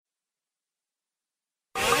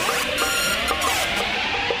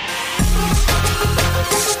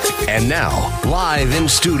And now, live in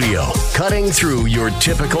studio, cutting through your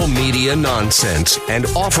typical media nonsense and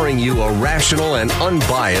offering you a rational and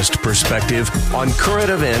unbiased perspective on current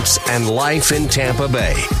events and life in Tampa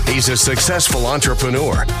Bay. He's a successful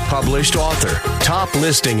entrepreneur, published author, top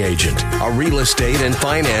listing agent, a real estate and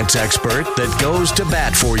finance expert that goes to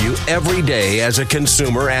bat for you every day as a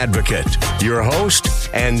consumer advocate. Your host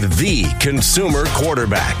and the consumer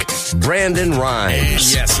quarterback, Brandon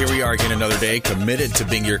Rhymes. Yes, here we are again another day, committed to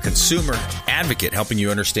being your consumer advocate, helping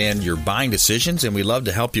you understand your buying decisions, and we love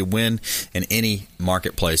to help you win in any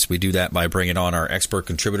marketplace. We do that by bringing on our expert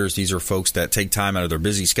contributors. These are folks that take time out of their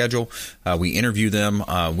busy schedule. We interview them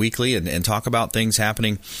weekly and talk about things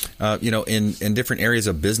happening, in different areas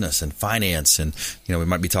of business and finance. And, we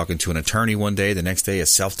might be talking to an attorney one day, the next day a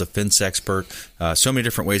self-defense expert. So many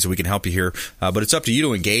different ways that we can help you here. But it's up to you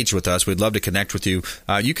to engage with us. We'd love to connect with you.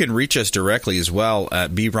 You can reach us directly as well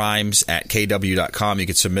at brimes@kw.com. You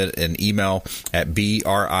can submit an email at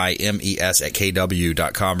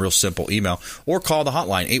brimes@kw.com. Real simple email. Or call the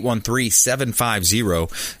hotline,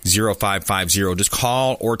 813-750-0550. Just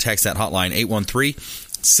call or text that hotline,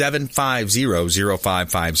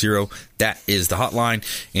 813-750-0550. That is the hotline,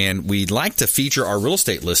 and we'd like to feature our real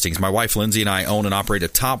estate listings. My wife, Lindsay, and I own and operate a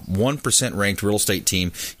top 1% ranked real estate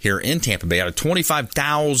team here in Tampa Bay. Out of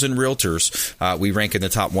 25,000 realtors, we rank in the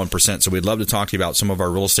top 1%, so we'd love to talk to you about some of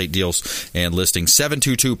our real estate deals and listings.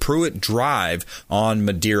 722 Pruitt Drive on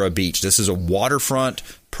Madeira Beach. This is a waterfront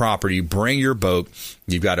property. Bring your boat.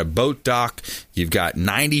 You've got a boat dock. You've got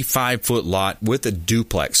 95-foot lot with a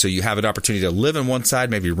duplex. So you have an opportunity to live in one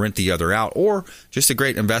side, maybe rent the other out, or just a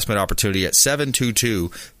great investment opportunity at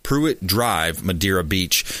 722 Pruitt Drive, Madeira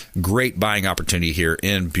Beach. Great buying opportunity here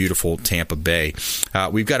in beautiful Tampa Bay.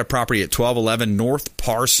 We've got a property at 1211 North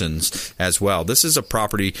Parsons as well. This is a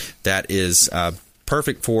property that is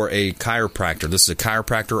perfect for a chiropractor. This is a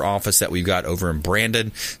chiropractor office that we've got over in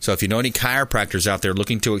Brandon. So if you know any chiropractors out there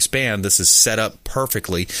looking to expand, this is set up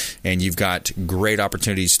perfectly, and you've got great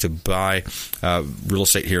opportunities to buy real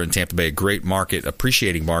estate here in Tampa Bay. A great market,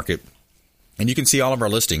 appreciating market. And you can see all of our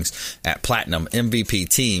listings at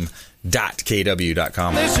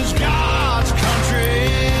platinummvpteam.kw.com. This is God's country.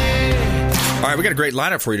 All right, we got a great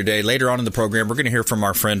lineup for you today. Later on in the program, we're going to hear from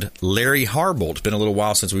our friend Larry Harbolt. It's been a little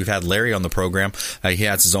while since we've had Larry on the program. He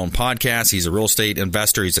has his own podcast. He's a real estate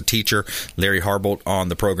investor. He's a teacher. Larry Harbolt on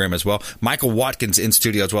the program as well. Michael Watkins in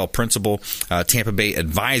studio as well, principal, Tampa Bay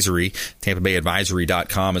Advisory,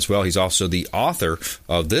 TampaBayAdvisory.com as well. He's also the author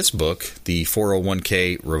of this book, the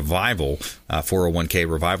 401k Revival,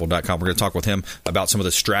 401krevival.com. We're going to talk with him about some of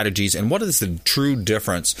the strategies and what is the true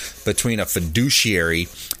difference between a fiduciary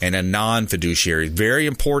and a non-fiduciary. Very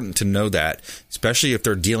important to know that, especially if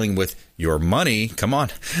they're dealing with your money. Come on.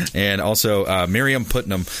 And also Miriam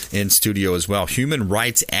Putnam in studio as well, human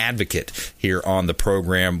rights advocate here on the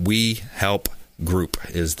program. We Help Group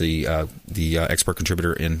is the expert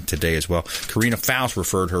contributor in today as well. Karina Faust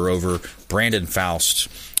referred her over. Brandon Faust,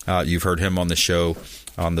 you've heard him on the show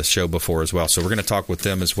before as well. So we're going to talk with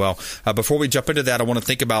them as well. Before we jump into that, I want to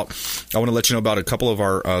let you know about a couple of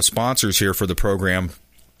our sponsors here for the program.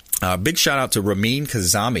 Big shout out to Ramin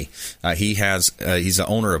Kazami. He's the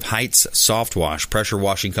owner of Heights Soft Wash, pressure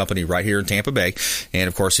washing company right here in Tampa Bay. And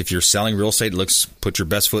of course, if you're selling real estate, put your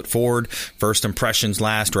best foot forward. First impressions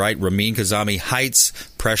last, right? Ramin Kazami, Heights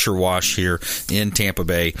Pressure Wash here in Tampa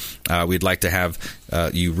Bay. We'd like to have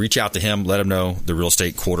you reach out to him, let him know the real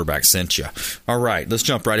estate quarterback sent you. All right, let's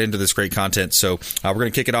jump right into this great content. So we're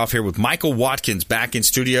going to kick it off here with Michael Watkins back in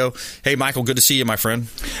studio. Hey, Michael, good to see you, my friend.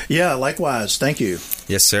 Yeah, likewise. Thank you.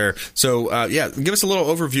 Yes, sir. So, give us a little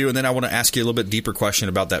overview, and then I want to ask you a little bit deeper question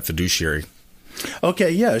about that fiduciary.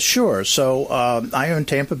 Okay, yeah, sure. So I own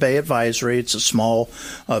Tampa Bay Advisory. It's a small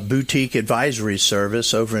boutique advisory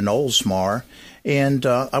service over in Oldsmar. And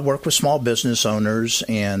I work with small business owners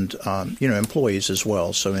and, employees as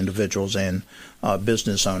well, so individuals and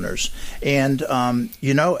business owners. And,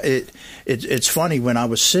 it's funny, when I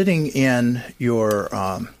was sitting in your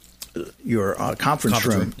conference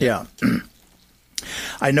room. Yeah.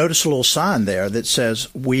 I noticed a little sign there that says,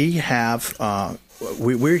 we're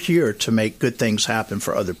here to make good things happen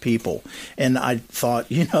for other people. And I thought,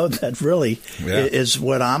 that really is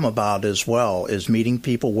what I'm about as well, is meeting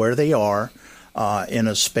people where they are in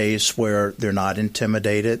a space where they're not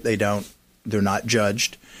intimidated, they're not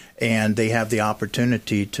judged, and they have the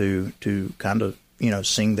opportunity to kind of,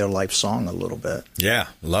 sing their life song a little bit. Yeah,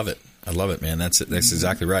 love it. I love it, man. That's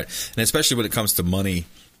exactly right. And especially when it comes to money,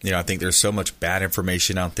 I think there's so much bad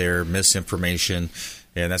information out there, misinformation,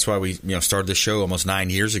 And that's why we started this show almost 9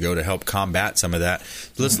 years ago to help combat some of that.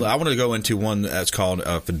 I want to go into one that's called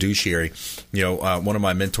fiduciary. One of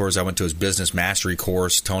my mentors, I went to his business mastery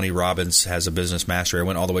course. Tony Robbins has a business mastery. I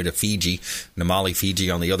went all the way to Fiji, Namali,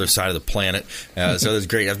 Fiji, on the other side of the planet. So it was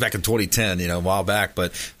great. That was back in 2010, a while back.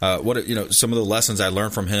 But some of the lessons I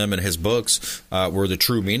learned from him and his books were the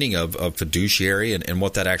true meaning of fiduciary and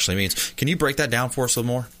what that actually means. Can you break that down for us a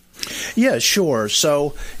little more? Yeah, sure.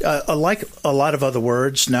 So, like a lot of other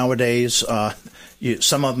words nowadays,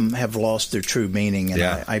 some of them have lost their true meaning, and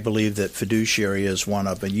I believe that fiduciary is one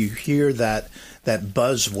of them. You hear that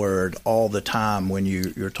buzzword all the time when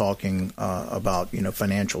you're talking about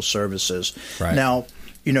financial services. Right. Now,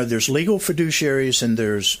 there's legal fiduciaries and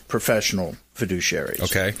there's professional fiduciaries.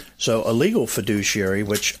 Okay. So a legal fiduciary,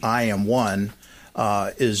 which I am one,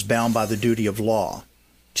 is bound by the duty of law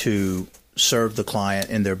to serve the client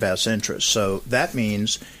in their best interest. So that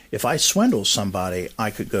means if I swindle somebody, I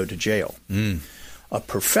could go to jail. A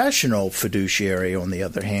professional fiduciary, on the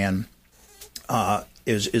other hand,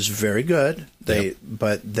 is very good.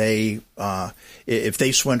 But if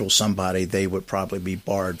they swindle somebody, they would probably be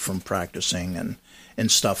barred from practicing and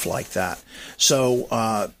stuff like that. So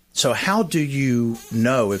how do you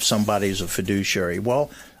know if somebody's a fiduciary? Well,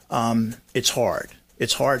 it's hard.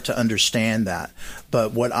 It's hard to understand that.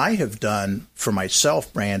 But what I have done for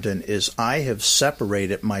myself, Brandon, is I have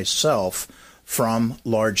separated myself from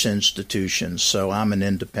large institutions. So I'm an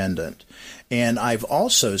independent. And I've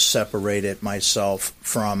also separated myself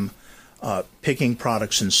from picking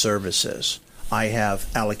products and services. I have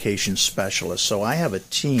allocation specialists. So I have a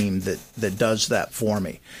team that does that for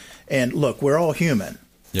me. And look, we're all human.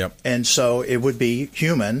 Yep. And so it would be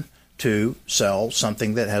human to sell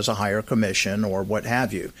something that has a higher commission or what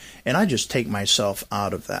have you. And I just take myself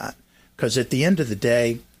out of that because at the end of the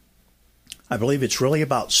day, I believe it's really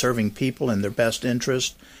about serving people in their best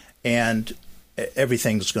interest, and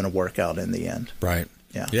everything's going to work out in the end. Right.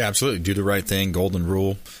 Yeah, absolutely. Do the right thing, golden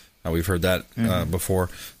rule. We've heard that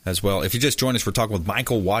before as well. If you just joined us, we're talking with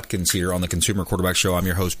Michael Watkins here on the Consumer Quarterback Show. I'm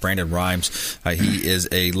your host, Brandon Rhymes. He is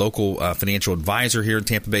a local financial advisor here in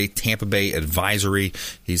Tampa Bay, Tampa Bay Advisory.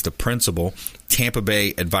 He's the principal.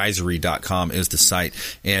 TampaBayAdvisory.com is the site.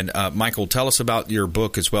 And Michael, tell us about your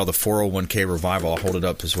book as well, the 401k Revival. I'll hold it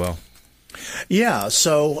up as well. Yeah,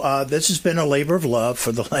 so this has been a labor of love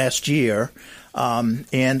for the last year.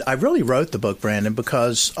 And I really wrote the book, Brandon,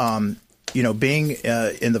 because being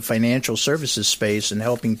in the financial services space and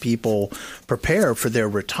helping people prepare for their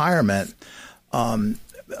retirement,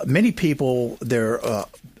 many people, their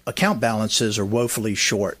account balances are woefully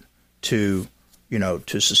short to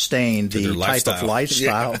sustain the type of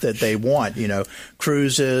lifestyle that they want,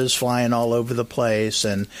 cruises, flying all over the place.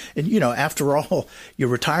 And after all, your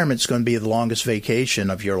retirement's going to be the longest vacation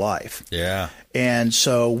of your life. Yeah. And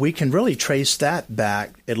so we can really trace that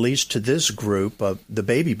back, at least to this group of the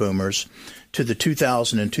baby boomers, to the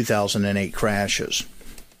 2000 and 2008 crashes.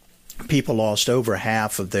 People lost over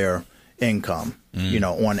half of their income,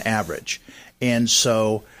 on average. And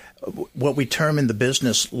so what we term in the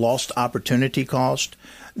business lost opportunity cost,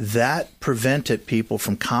 that prevented people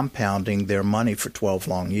from compounding their money for 12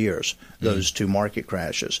 long years, those two market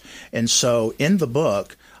crashes. And so in the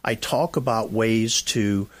book, I talk about ways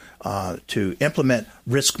to implement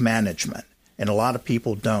risk management. And a lot of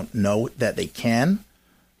people don't know that they can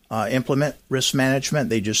implement risk management.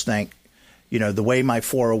 They just think, the way my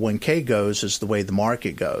 401k goes is the way the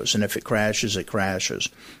market goes. And if it crashes, it crashes.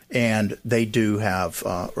 And they do have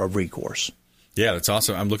a recourse. Yeah, that's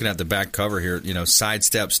awesome. I'm looking at the back cover here.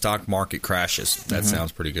 Sidestep stock market crashes. That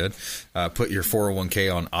sounds pretty good. Put your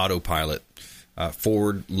 401k on autopilot.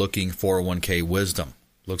 Forward-looking 401k wisdom.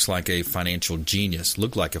 Looked like a financial genius.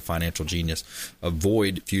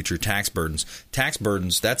 Avoid future tax burdens. Tax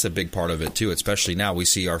burdens, that's a big part of it, too, especially now. We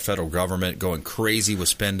see our federal government going crazy with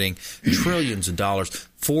spending trillions of dollars.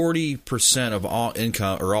 40% of all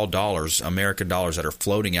income or all dollars, American dollars that are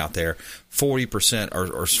floating out there, 40%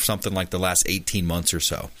 are something like the last 18 months or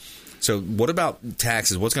so. So what about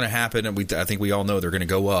taxes? What's going to happen? And I think we all know they're going to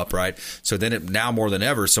go up, right? So then now more than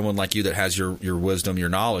ever, someone like you that has your wisdom, your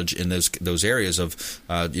knowledge in those areas of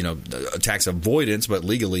tax avoidance, but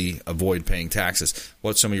legally avoid paying taxes.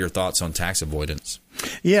 What's some of your thoughts on tax avoidance?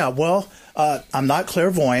 Yeah, well, I'm not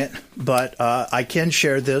clairvoyant, but I can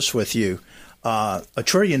share this with you. $1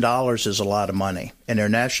 trillion is a lot of money, and our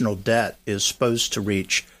national debt is supposed to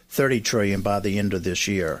reach $30 trillion by the end of this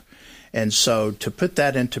year. And so to put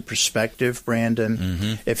that into perspective,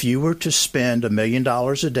 Brandon, if you were to spend $1 million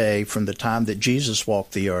a day from the time that Jesus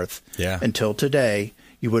walked the earth until today,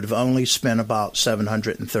 you would have only spent about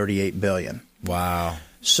 $738 billion. Wow.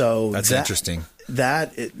 So that's interesting.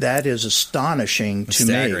 that is astonishing to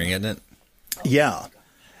me. Staggering, isn't it? Yeah.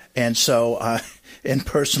 And so, and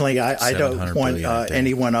personally, I don't want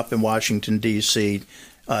anyone up in Washington, D.C.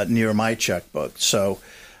 Near my checkbook. So,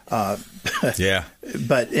 yeah.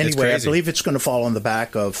 But anyway, I believe it's going to fall on the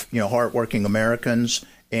back of, hardworking Americans.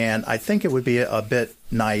 And I think it would be a bit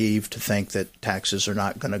naive to think that taxes are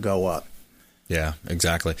not going to go up. Yeah,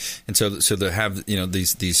 exactly. And so to have,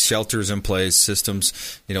 these shelters in place,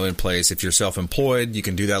 systems, in place. If you're self-employed, you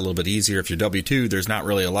can do that a little bit easier. If you're W-2, there's not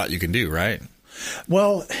really a lot you can do, right?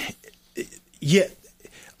 Well, yeah,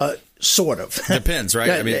 sort of. Depends, right?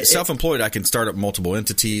 I mean, self-employed, I can start up multiple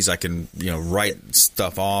entities. I can, write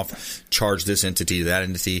stuff off, charge this entity to that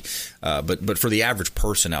entity. But for the average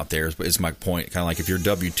person out there is my point. Kind of like if you're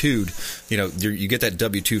W-2'd, you get that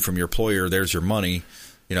W-2 from your employer. There's your money.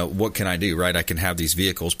 What can I do, right? I can have these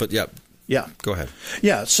vehicles. But yeah, go ahead.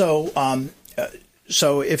 Yeah. So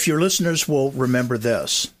if your listeners will remember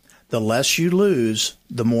this, the less you lose,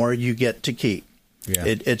 the more you get to keep. Yeah.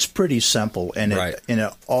 It's pretty simple, and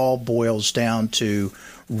it all boils down to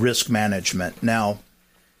risk management. Now,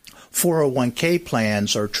 401k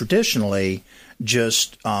plans are traditionally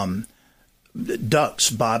just ducks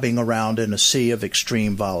bobbing around in a sea of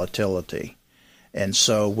extreme volatility. And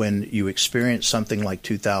so when you experience something like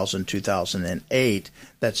 2000, 2008,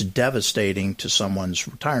 that's devastating to someone's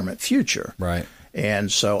retirement future. Right.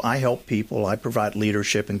 And so I help people. I provide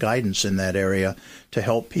leadership and guidance in that area to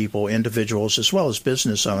help people, individuals as well as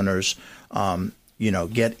business owners,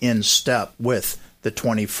 get in step with the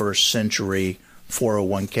 21st century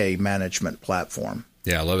 401k management platform.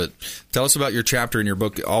 Yeah, I love it. Tell us about your chapter in your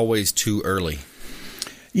book, Always Too Early.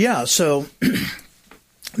 Yeah, so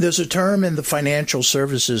there's a term in the financial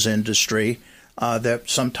services industry that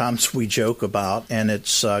sometimes we joke about, and it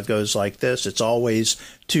goes like this: it's always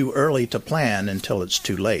too early to plan until it's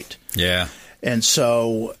too late. Yeah. And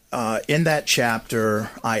so in that chapter,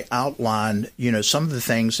 I outlined, some of the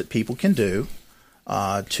things that people can do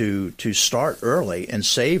to start early and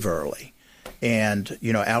save early. And,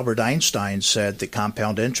 Albert Einstein said that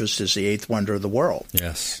compound interest is the eighth wonder of the world.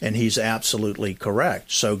 Yes. And he's absolutely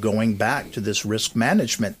correct. So going back to this risk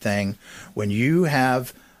management thing, when you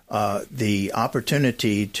have the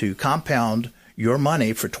opportunity to compound your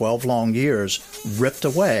money for 12 long years ripped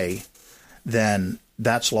away, then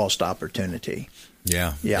that's lost opportunity.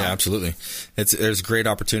 Yeah, absolutely. There's great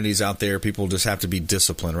opportunities out there. People just have to be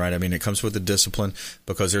disciplined, right? I mean, it comes with the discipline,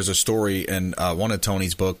 because there's a story in one of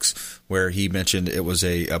Tony's books where he mentioned it was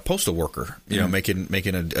a postal worker, making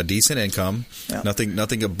a decent income,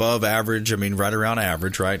 nothing above average. I mean, right around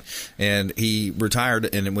average, right? And he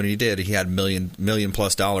retired, and when he did, he had million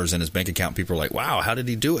plus dollars in his bank account. People were like, "Wow, how did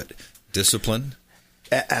he do it?" Discipline.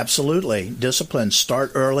 Absolutely. Discipline.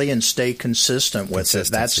 Start early and stay consistent with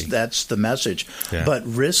it. That's the message. Yeah. But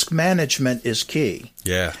risk management is key.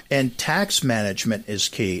 Yeah. And tax management is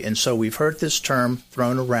key. And so we've heard this term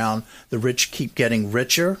thrown around, the rich keep getting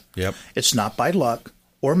richer. Yep. It's not by luck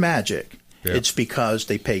or magic. Yep. It's because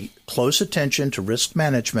they pay close attention to risk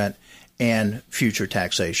management and future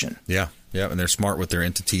taxation. Yeah. Yeah, and they're smart with their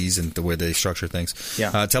entities and the way they structure things.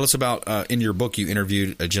 Yeah. Tell us about, in your book, you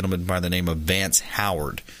interviewed a gentleman by the name of Vance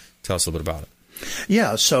Howard. Tell us a little bit about it.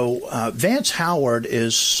 Yeah, so Vance Howard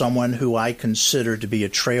is someone who I consider to be a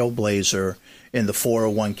trailblazer in the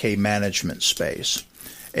 401k management space.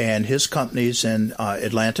 And his company's in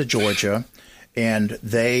Atlanta, Georgia, and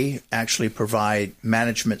they actually provide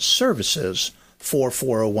management services for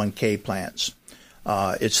 401k plans.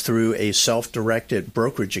 It's through a self-directed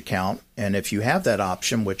brokerage account, and if you have that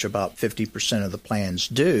option, which about 50% of the plans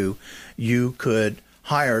do, you could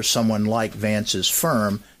hire someone like Vance's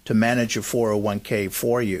firm to manage your 401k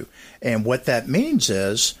for you. And what that means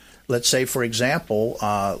is, let's say, for example,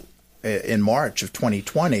 in March of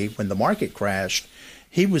 2020, when the market crashed,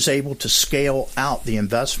 he was able to scale out the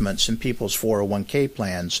investments in people's 401k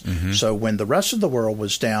plans. Mm-hmm. So when the rest of the world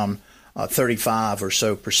was down 35 or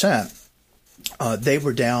so percent, they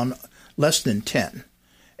were down less than 10.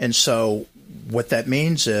 And so what that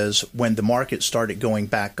means is when the market started going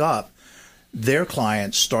back up, their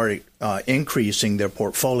clients started increasing their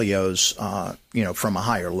portfolios, from a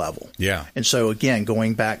higher level. Yeah. And so, again,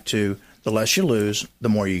 going back to the less you lose, the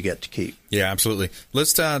more you get to keep. Yeah, absolutely.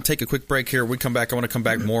 Let's take a quick break here. When we come back, I want to come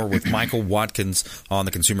back more with Michael Watkins on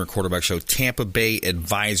the Consumer Quarterback Show, Tampa Bay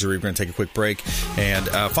Advisory. We're going to take a quick break and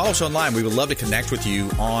follow us online. We would love to connect with you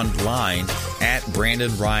online at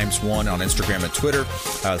Brandon Rhymes 1 on Instagram and Twitter,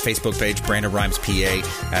 Facebook page, Brandon Rhymes PA,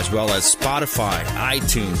 as well as Spotify,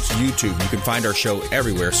 iTunes, YouTube. You can find our show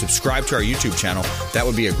everywhere. Subscribe to our YouTube channel. That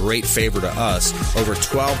would be a great favor to us. Over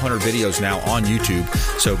 1,200 videos now on YouTube.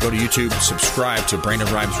 So go to YouTube, YouTube. Subscribe to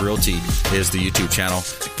Brandon Rhymes Realty is the YouTube channel.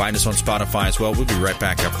 Find us on Spotify as well. We'll be right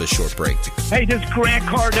back after this short break. Hey, this is Grant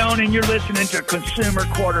Cardone, and you're listening to Consumer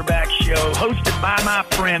Quarterback Show, hosted by my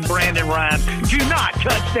friend Brandon Rhymes. Do not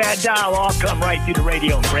touch that dial. I'll come right through the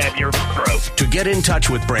radio and grab your throat. To get in touch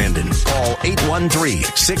with Brandon, call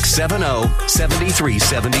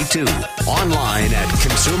 813-670-7372. Online at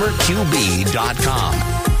ConsumerQB.com.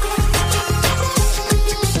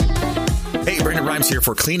 Hey, Brandon Rhymes here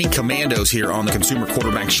for Cleaning Commandos here on the Consumer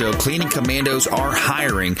Quarterback Show. Cleaning Commandos are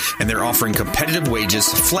hiring, and they're offering competitive wages,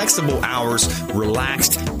 flexible hours,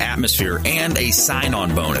 relaxed atmosphere, and a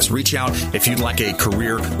sign-on bonus. Reach out if you'd like a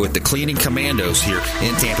career with the Cleaning Commandos here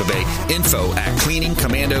in Tampa Bay. Info at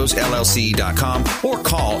cleaningcommandosllc.com or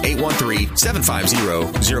call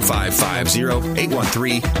 813-750-0550,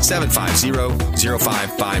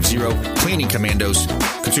 813-750-0550. Cleaning Commandos,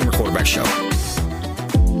 Consumer Quarterback Show.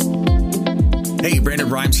 Hey, Brandon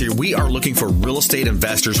Rhymes here. We are looking for real estate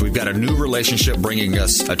investors. We've got a new relationship bringing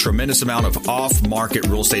us a tremendous amount of off-market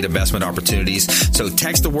real estate investment opportunities. So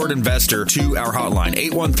text the word investor to our hotline,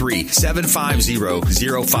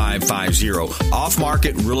 813-750-0550.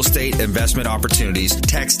 Off-market real estate investment opportunities.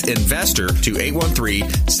 Text investor to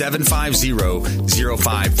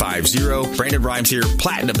 813-750-0550. Brandon Rhymes here,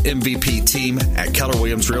 Platinum MVP team at Keller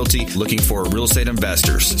Williams Realty, looking for real estate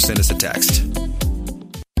investors. Send us a text.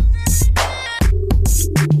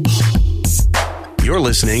 You're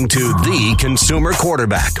listening to the Consumer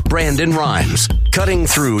Quarterback, Brandon Rhymes, cutting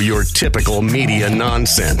through your typical media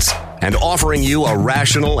nonsense and offering you a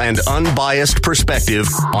rational and unbiased perspective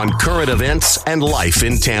on current events and life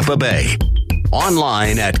in Tampa Bay.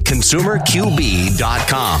 Online at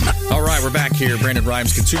ConsumerQB.com. All right, we're back here. Brandon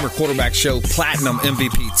Rhymes, Consumer Quarterback Show, Platinum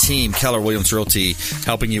MVP team, Keller Williams Realty,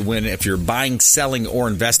 helping you win. If you're buying, selling, or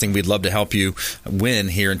investing, we'd love to help you win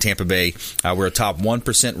here in Tampa Bay. We're a top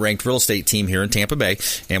 1% ranked real estate team here in Tampa Bay,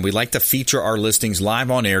 and we like to feature our listings live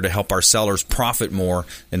on air to help our sellers profit more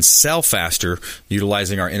and sell faster,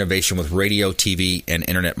 utilizing our innovation with radio, TV, and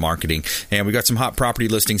internet marketing. And we got some hot property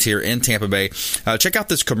listings here in Tampa Bay. Check out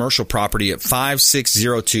this commercial property at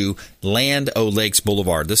 5602 Land O'Lakes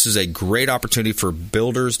Boulevard. This is a great opportunity for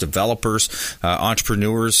builders, developers,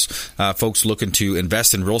 entrepreneurs, folks looking to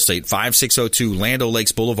invest in real estate. 5602 Land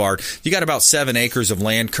O'Lakes Boulevard. You got about 7 acres of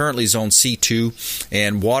land, currently zone C2,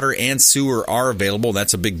 and water and sewer are available.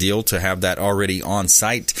 That's a big deal to have that already on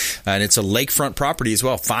site. And it's a lakefront property as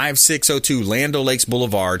well. 5602 Land O'Lakes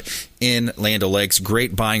Boulevard in Land O'Lakes.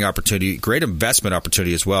 Great buying opportunity, great investment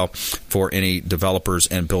opportunity as well for any developers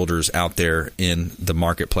and builders out there in the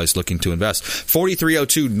marketplace looking to invest.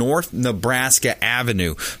 4302 North Nebraska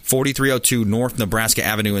Avenue. 4302 North Nebraska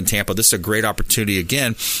Avenue in Tampa. This is a great opportunity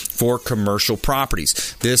again for commercial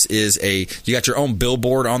properties. This is you got your own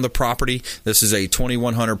billboard on the property. This is a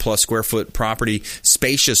 2,100 plus square foot property,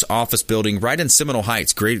 spacious office building right in Seminole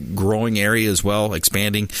Heights. Great growing area as well,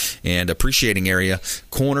 expanding and appreciating area.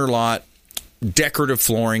 Corner lot. Decorative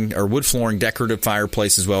flooring or wood flooring, decorative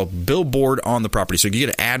fireplace as well. Billboard on the property. So you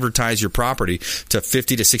get to advertise your property to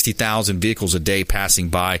 50 to 60,000 vehicles a day passing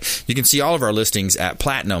by. You can see all of our listings at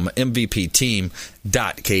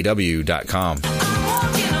platinummvpteam.kw.com.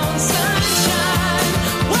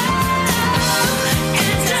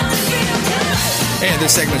 And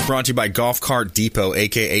this segment is brought to you by Golf Cart Depot,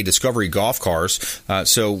 a.k.a. Discovery Golf Cars.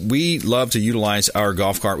 So we love to utilize our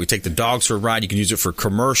golf cart. We take the dogs for a ride. You can use it for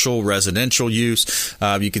commercial, residential use.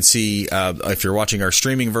 You can see, if you're watching our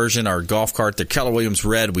streaming version, our golf cart, the Keller Williams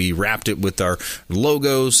Red, we wrapped it with our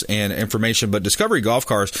logos and information. But Discovery Golf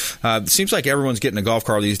Cars, seems like everyone's getting a golf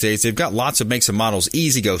car these days. They've got lots of makes and models.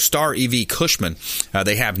 EasyGo, Star EV, Cushman.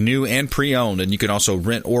 They have new and pre-owned, and you can also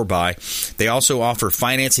rent or buy. They also offer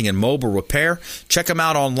financing and mobile repair. Check them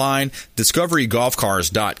out online,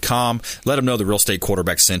 discoverygolfcars.com. Let them know the Real Estate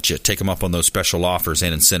Quarterback sent you. Take them up on those special offers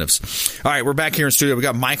and incentives. All right, we're back here in studio. We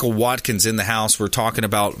got Michael Watkins in the house. We're talking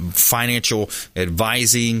about financial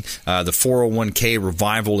advising. The 401k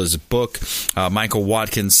Revival is a book. Michael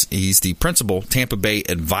Watkins, he's the principal, Tampa Bay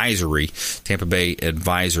Advisory,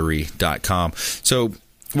 tampabayadvisory.com. So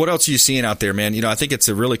what else are you seeing out there, man? I think it's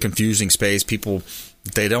a really confusing space. People,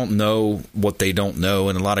 they don't know what they don't know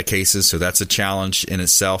in a lot of cases, so that's a challenge in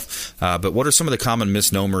itself. But what are some of the common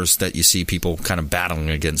misnomers that you see people kind of battling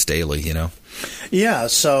against daily, Yeah,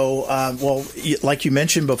 so, like you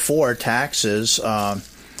mentioned before, taxes,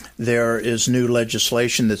 there is new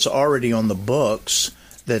legislation that's already on the books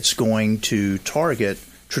that's going to target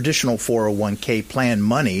traditional 401k plan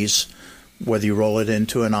monies, whether you roll it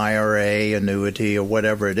into an IRA, annuity, or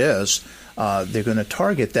whatever it is. They're going to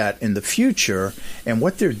target that in the future. And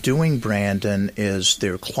what they're doing, Brandon, is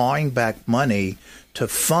they're clawing back money to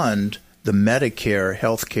fund the Medicare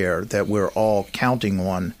health care that we're all counting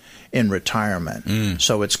on in retirement.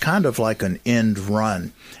 So it's kind of like an end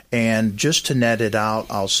run. And just to net it out,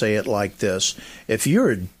 I'll say it like this. If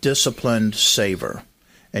you're a disciplined saver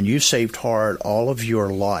and you saved hard all of your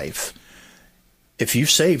life, if you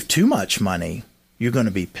save too much money, you're going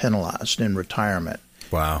to be penalized in retirement.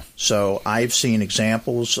 Wow. So I've seen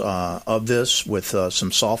examples of this with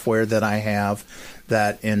some software that I have,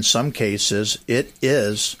 that in some cases it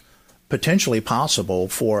is potentially possible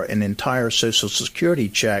for an entire Social Security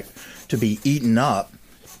check to be eaten up,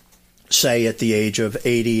 say at the age of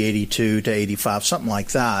 80, 82 to 85, something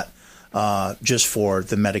like that, just for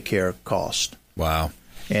the Medicare cost. Wow.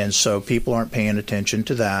 And so people aren't paying attention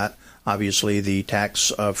to that. Obviously, the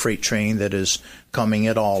tax freight train that is coming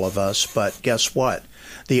at all of us. But guess what?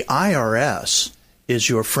 The IRS is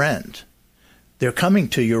your friend. They're coming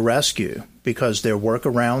to your rescue because there are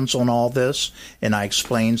workarounds on all this, and I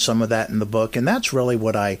explain some of that in the book. And that's really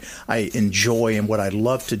what I enjoy and what I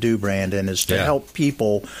love to do, Brandon, is to help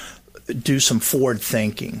people do some forward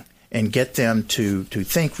thinking and get them to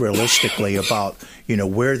think realistically about,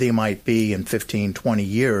 where they might be in 15, 20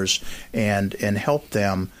 years and help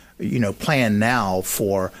them, plan now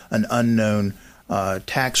for an unknown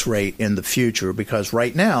tax rate in the future, because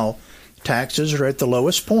right now taxes are at the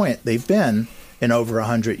lowest point they've been in over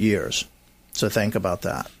 100 years. So think about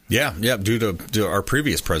that. Yeah, due to our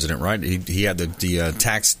previous president, right? He had the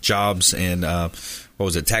tax jobs and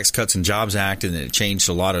Tax Cuts and Jobs Act, and it changed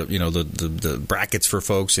a lot of the brackets for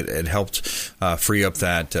folks. It helped free up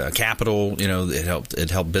that capital.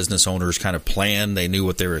 It helped business owners kind of plan. They knew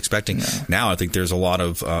what they were expecting. Yeah. Now I think there's a lot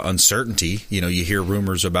of uncertainty. You hear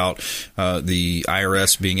rumors about the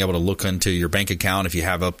IRS being able to look into your bank account if you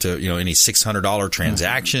have up to any $600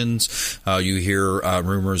 transactions. You hear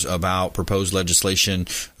rumors about proposed legislation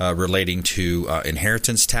relating to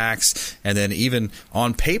inheritance tax, and then even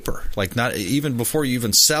on paper, like not even before you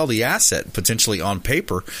even sell the asset, potentially on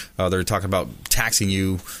paper, they're talking about taxing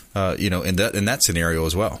you, in that scenario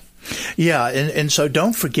as well. Yeah, and so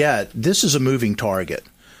don't forget, this is a moving target.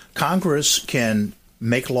 Congress can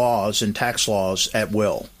make laws and tax laws at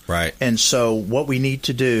will. Right. And so what we need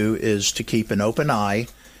to do is to keep an open eye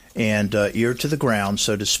and ear to the ground,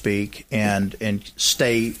 so to speak, and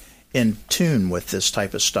stay in tune with this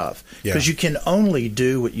type of stuff. Because you can only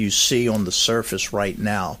do what you see on the surface right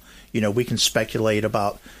now. We can speculate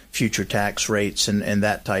about future tax rates and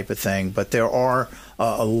that type of thing, but there are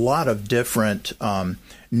a lot of different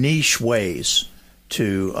niche ways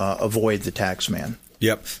to avoid the tax man.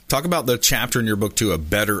 Yep. Talk about the chapter in your book, too, A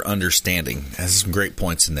Better Understanding. Has some great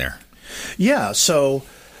points in there. Yeah. So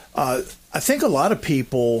I think a lot of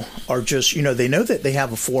people are just, they know that they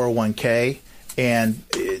have a 401k, and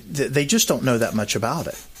they just don't know that much about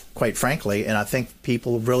it, quite frankly. And I think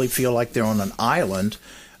people really feel like they're on an island,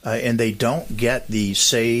 and they don't get the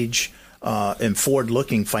sage and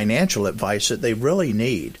forward-looking financial advice that they really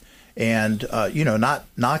need. And, not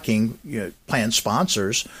knocking plan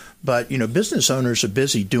sponsors, but, business owners are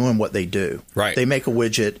busy doing what they do. Right. They make a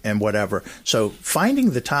widget and whatever. So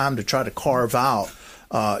finding the time to try to carve out,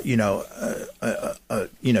 time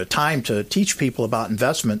to teach people about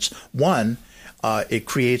investments, one, it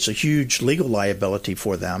creates a huge legal liability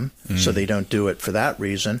for them, so they don't do it for that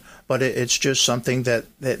reason. But it's just something that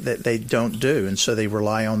they don't do, and so they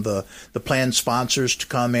rely on the plan sponsors to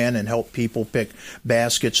come in and help people pick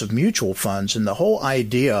baskets of mutual funds. And the whole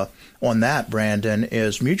idea on that, Brandon,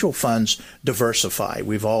 is mutual funds diversify.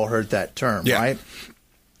 We've all heard that term, right?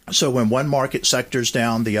 So when one market sector's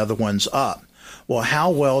down, the other one's up. Well, how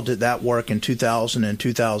well did that work in 2000 and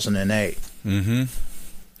 2008? Mm-hmm.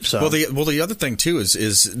 So. Well, the other thing too is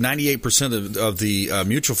 98% of the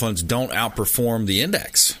mutual funds don't outperform the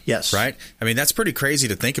index. Yes, right. I mean, that's pretty crazy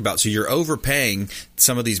to think about. So you're overpaying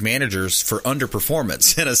some of these managers for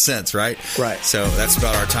underperformance in a sense, right? Right. So that's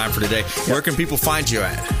about our time for today. Yep. Where can people find you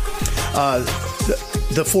at?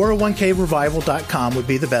 The 401krevival.com would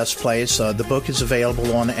be the best place. The book is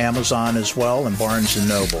available on Amazon as well and Barnes &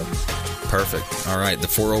 Noble. Perfect. All right. The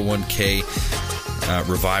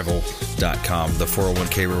 401krevival.com. The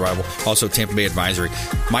 401k Revival. Also, Tampa Bay Advisory.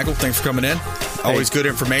 Michael, thanks for coming in. Always good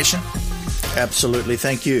information. Absolutely.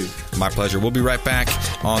 Thank you. My pleasure. We'll be right back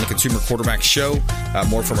on the Consumer Quarterback Show.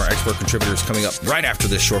 More from our expert contributors coming up right after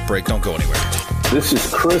this short break. Don't go anywhere. This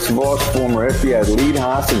is Chris Voss, former FBI lead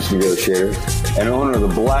hostage negotiator and owner of the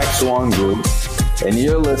Black Swan Group, and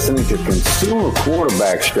you're listening to Consumer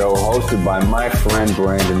Quarterback Show hosted by my friend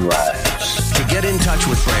Brandon Rhymes. To get in touch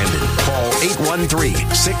with Brandon, call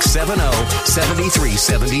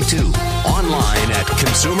 813-670-7372. Online at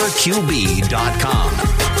consumerqb.com.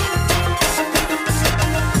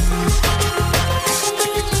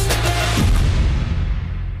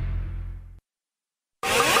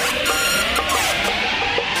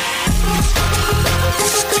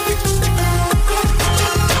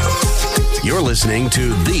 listening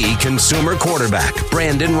to The Consumer Quarterback,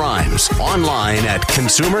 Brandon Rhymes, online at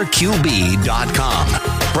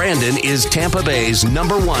consumerqb.com. Brandon is Tampa Bay's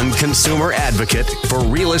 #1 consumer advocate for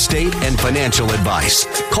real estate and financial advice.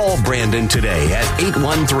 Call Brandon today at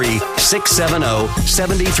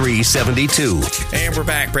 813-670-7372. And we're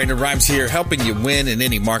back. Brandon Rhymes here, helping you win in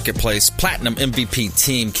any marketplace. Platinum MVP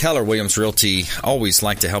team, Keller Williams Realty. Always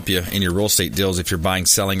like to help you in your real estate deals if you're buying,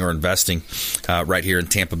 selling, or investing right here in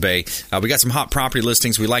Tampa Bay. We got some hot property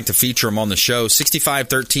listings. We like to feature them on the show.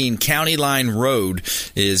 6513 County Line Road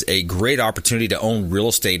is a great opportunity to own real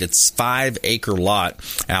estate. It's 5-acre lot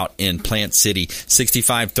out in Plant City.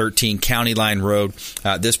 6513 County Line Road.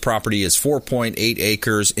 This property is 4.8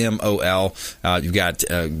 acres, MOL. You've got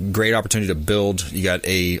a great opportunity to build. You got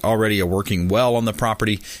already a working well on the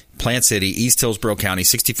property. Plant City, East Hillsborough County,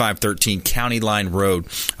 6513 County Line Road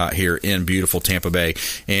here in beautiful Tampa Bay.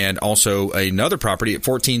 And also another property at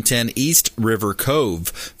 1410 East River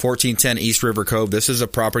Cove. 1410 East River Cove. This is a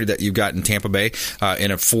property that you've got in Tampa Bay,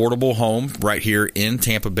 an affordable home right here in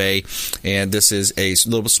Tampa Bay. And this is a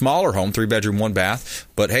little smaller home, 3-bedroom, 1-bath.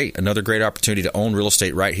 But hey, another great opportunity to own real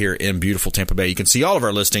estate right here in beautiful Tampa Bay. You can see all of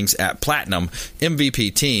our listings at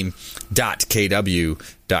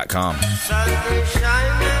platinummvpteam.kw.com.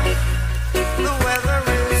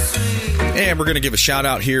 And we're going to give a shout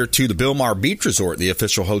out here to the Bilmar Beach Resort, the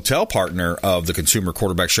official hotel partner of the Consumer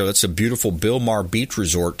Quarterback Show. That's a beautiful Bilmar Beach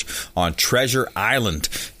Resort on Treasure Island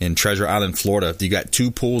in Treasure Island, Florida. You got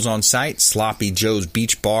 2 pools on site, Sloppy Joe's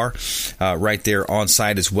Beach Bar right there on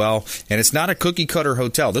site as well. And it's not a cookie cutter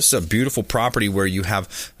hotel. This is a beautiful property where you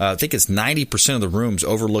have, I think it's 90% of the rooms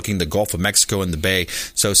overlooking the Gulf of Mexico and the Bay.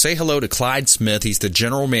 So say hello to Clyde Smith. He's the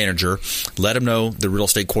general manager. Let him know the Real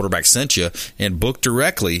Estate Quarterback sent you, and book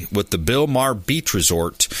directly with the Bilmar Beach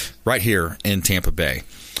Resort right here in Tampa Bay.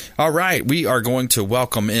 All right, we are going to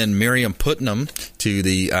welcome in Miriam Putnam to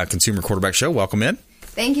the Consumer Quarterback Show. Welcome in.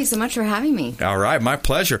 Thank you so much for having me. All right, my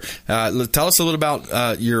pleasure. Tell us a little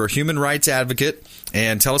about your human rights advocate,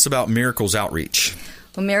 and tell us about Miracles Outreach.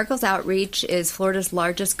 Well, Miracles Outreach is Florida's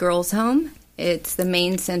largest girls' home. It's the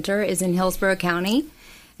main center is in Hillsborough County,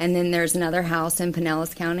 and then there's another house in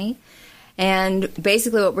Pinellas County. And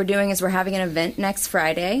basically what we're doing is we're having an event next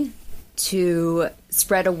Friday to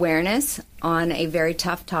spread awareness on a very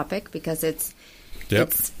tough topic because it's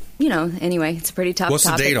anyway, it's a pretty tough topic. What's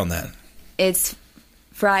the date on that? It's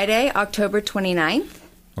Friday, October 29th.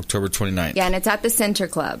 October 29th. Yeah, and it's at the Center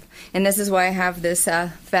Club. And this is why I have this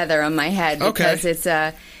feather on my head, because it's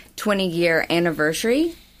a 20-year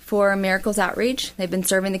anniversary for Miracles Outreach. They've been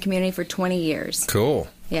serving the community for 20 years. Cool.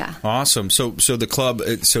 Yeah. Awesome. So the club,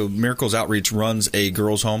 so Miracles Outreach runs a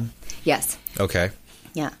girls' home? Yes. Okay.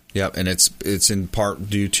 Yeah. Yeah, and it's in part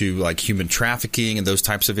due to like human trafficking and those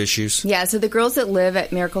types of issues? Yeah, so the girls that live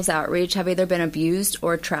at Miracles Outreach have either been abused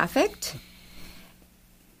or trafficked.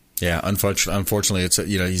 Yeah, unfortunately, it's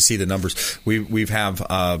you see the numbers. We have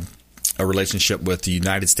a relationship with the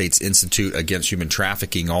United States Institute Against Human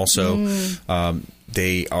Trafficking also.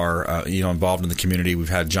 They are involved in the community. We've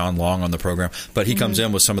had John Long on the program, but he comes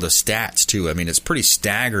in with some of the stats too. I mean, it's pretty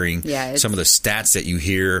staggering. Yeah, some of the stats that you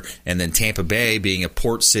hear, and then Tampa Bay being a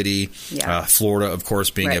port city, Florida, of course,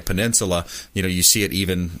 being a peninsula. You see it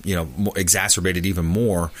even exacerbated even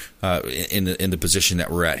more in the position that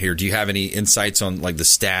we're at here. Do you have any insights on like the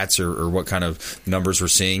stats or what kind of numbers we're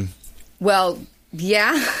seeing? Well,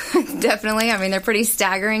 yeah, definitely. I mean, they're pretty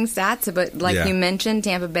staggering stats, but like you mentioned,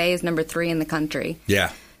 Tampa Bay is number 3 in the country.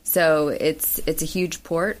 Yeah. So it's a huge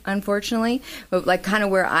port, unfortunately. But like kind of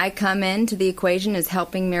where I come into the equation is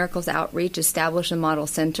helping Miracles Outreach establish a model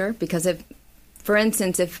center. Because for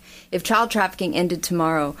instance, if child trafficking ended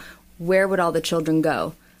tomorrow, where would all the children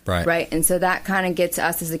go? Right. And so that kind of gets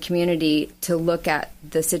us as a community to look at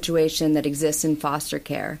the situation that exists in foster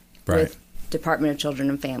care with Department of Children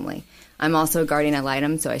and Family. I'm also a guardian ad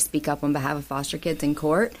litem, so I speak up on behalf of foster kids in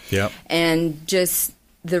court. Yep. And just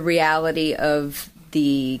the reality of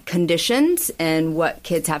the conditions and what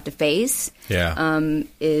kids have to face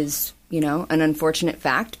is, an unfortunate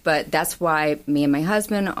fact. But that's why me and my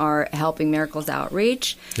husband are helping Miracles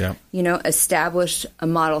Outreach, establish a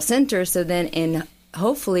model center so then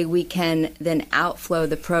hopefully we can then outflow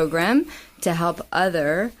the program to help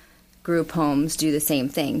other group homes do the same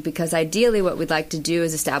thing, because ideally what we'd like to do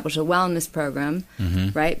is establish a wellness program,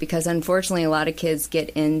 right? Because unfortunately a lot of kids get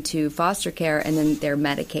into foster care and then they're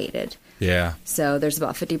medicated. Yeah. So there's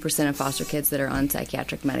about 50% of foster kids that are on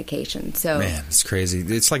psychiatric medication. So man, it's crazy.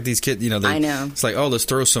 It's like these kids, I know. It's like, let's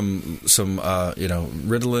throw some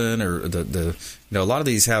Ritalin or the a lot of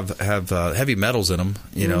these have heavy metals in them,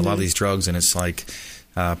 a lot of these drugs, and it's like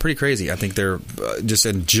Pretty crazy. I think they're just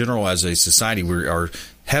in general as a society, we are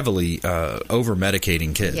heavily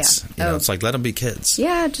over-medicating kids. It's like, let them be kids.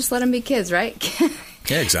 Yeah, just let them be kids, right?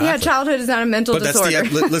 Yeah, exactly. Yeah, childhood is not a mental disorder.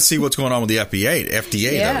 Let's see what's going on with the FDA.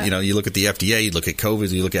 Yeah. Though. You look at the FDA, you look at COVID,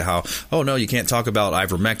 you look at how, you can't talk about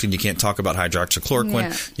ivermectin, you can't talk about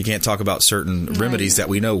hydroxychloroquine, you can't talk about certain remedies that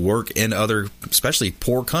we know work in other, especially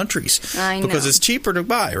poor countries. Because it's cheaper to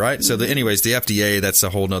buy, right? Mm-hmm. So, the FDA, that's a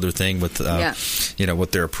whole other thing with,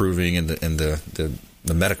 what they're approving and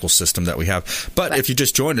the medical system that we have. But if you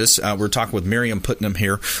just joined us, we're talking with Miriam Putnam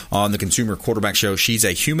here on the Consumer Quarterback Show. She's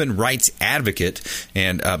a human rights advocate,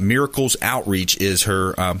 and Miracles Outreach is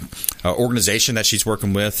her organization that she's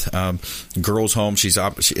working with, Girls Home.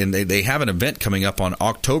 And they have an event coming up on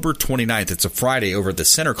October 29th. It's a Friday over at the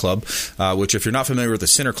Center Club, which, if you're not familiar with the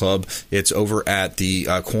Center Club, it's over at the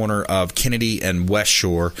corner of Kennedy and West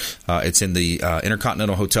Shore. It's in the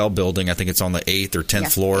Intercontinental Hotel building. I think it's on the 8th or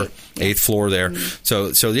 10th floor, 8th floor there. Mm-hmm.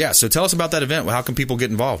 So tell us about that event. How can people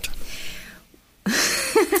get involved?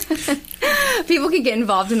 People can get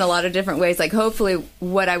involved in a lot of different ways. Like, hopefully,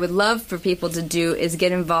 what I would love for people to do is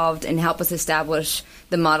get involved and help us establish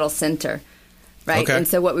the model center, right? Okay. And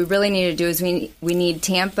so what we really need to do is we need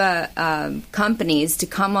Tampa companies to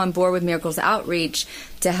come on board with Miracles Outreach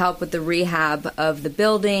to help with the rehab of the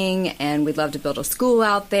building, and we'd love to build a school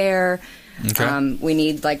out there. Okay. We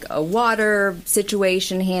need like a water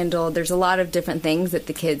situation handled. There's a lot of different things that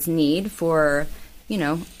the kids need for,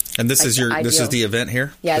 And this is the event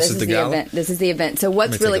here? Yeah, this is the gala? event. This is the event. So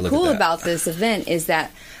what's really cool about this event is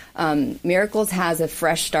that Miracles has a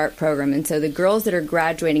Fresh Start program. And so the girls that are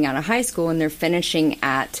graduating out of high school and they're finishing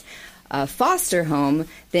at a foster home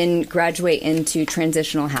then graduate into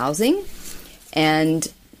transitional housing.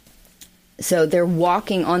 And so they're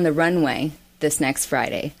walking on the runway this next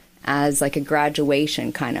Friday as like a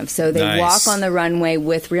graduation kind of. So they walk on the runway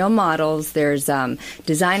with real models. There's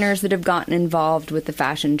designers that have gotten involved with the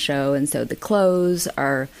fashion show. And so the clothes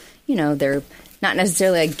are, they're not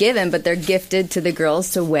necessarily a given, but they're gifted to the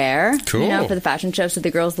girls to wear for the fashion show. So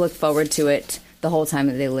the girls look forward to it the whole time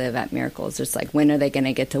that they live at Miracles. It's like, when are they going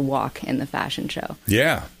to get to walk in the fashion show?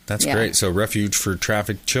 Yeah, that's great. So Refuge for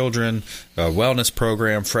Trafficked Children, wellness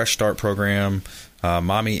program, Fresh Start program,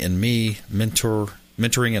 Mommy and Me, mentoring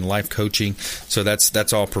and life coaching. So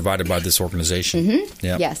that's all provided by this organization. Mm-hmm.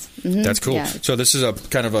 Yeah. Yes. Mm-hmm. That's cool. Yeah. So this is a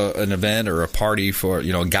kind of an event or a party for,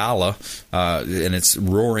 a gala, and it's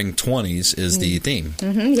Roaring 20s is the theme.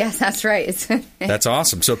 Mm-hmm. Yes, that's right. That's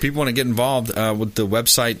awesome. So if people want to get involved with the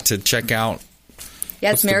website to check out.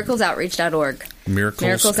 Yeah, it's miraclesoutreach.org.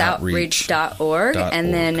 Miraclesoutreach.org.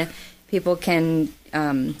 And then people can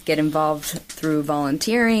get involved through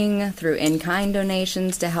volunteering, through in-kind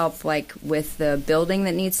donations to help with the building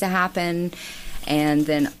that needs to happen. And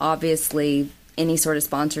then obviously any sort of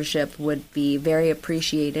sponsorship would be very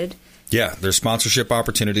appreciated. Yeah, there's sponsorship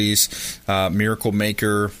opportunities, Miracle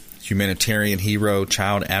Maker, Humanitarian Hero,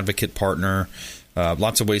 Child Advocate Partner,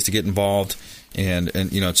 lots of ways to get involved and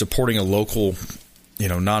supporting a local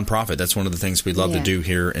nonprofit. That's one of the things we'd love to do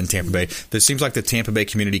here in Tampa Bay. It seems like the Tampa Bay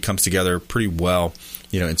community comes together pretty well,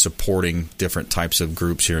 in supporting different types of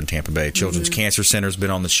groups here in Tampa Bay. Children's Cancer Center's been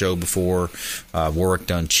on the show before. Warwick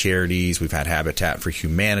Dunn Charities. We've had Habitat for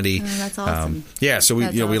Humanity. Oh, that's awesome. So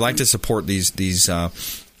we like to support these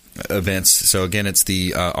events. So again, it's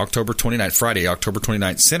the October 29th, Friday, October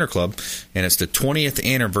 29th Center Club, and it's the 20th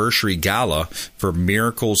anniversary gala for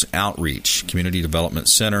Miracles Outreach Community Development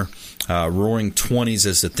Center. Roaring 20s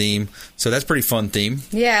is the theme. So that's a pretty fun theme.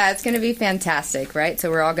 Yeah, it's going to be fantastic, right?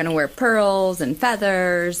 So we're all going to wear pearls and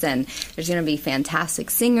feathers, and there's going to be fantastic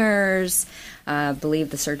singers. I believe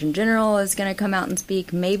the Surgeon General is going to come out and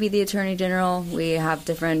speak, maybe the Attorney General. We have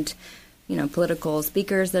different political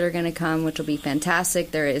speakers that are going to come, which will be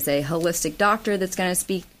fantastic. There is a holistic doctor that's going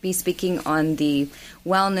to be speaking on the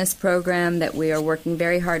wellness program that we are working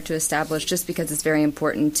very hard to establish, just because it's very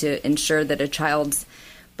important to ensure that a child's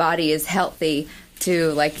body is healthy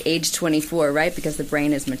to age 24, right? Because the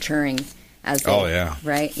brain is maturing as they,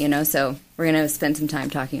 right? So we're going to spend some time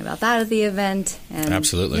talking about that at the event. And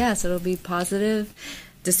absolutely. Yeah, so it'll be positive.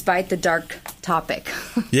 Despite the dark topic.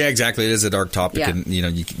 Yeah, exactly. It is a dark topic, and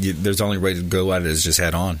there's the only way to go at it is just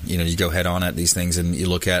head on. You go head on at these things, and you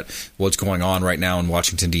look at what's going on right now in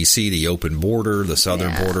Washington D.C., the open border, the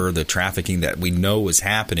southern border, the trafficking that we know is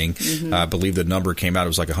happening. Mm-hmm. I believe the number came out; it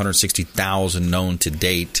was 160,000 known to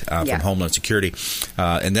date from Homeland Security,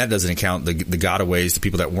 and that doesn't account the gotaways, the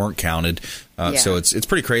people that weren't counted. So it's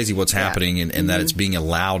pretty crazy what's happening and that it's being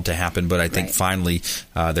allowed to happen. But I think finally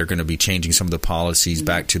they're going to be changing some of the policies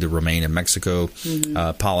back to the Remain in Mexico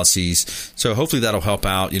policies. So hopefully that'll help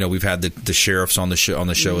out. We've had the sheriffs on the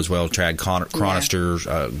show as well, Chad Chronister,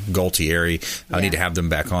 Galtieri. I need to have them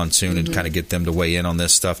back on soon and kind of get them to weigh in on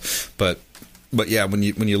this stuff. But yeah, when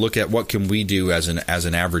you look at what can we do as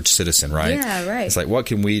an average citizen, right? Yeah, right. It's like, what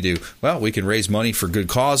can we do? Well, we can raise money for good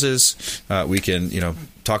causes. We can,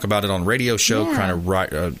 talk about it on radio show, kind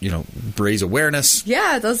of, raise awareness.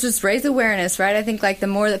 Yeah, those just raise awareness, right? I think the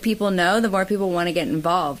more that people know, the more people want to get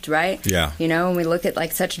involved, right? Yeah. When we look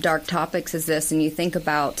at such dark topics as this, and you think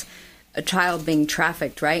about a child being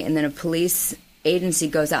trafficked, right? And then a police agency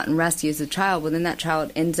goes out and rescues the child, well, then that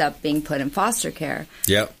child ends up being put in foster care.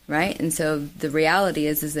 Yep. Right? And so the reality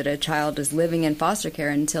is that a child is living in foster care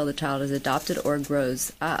until the child is adopted or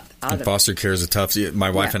grows up. Foster care is a tough. My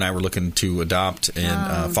wife and I were looking to adopt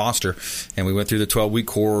and foster, and we went through the 12-week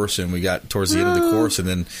course, and we got towards the end of the course, and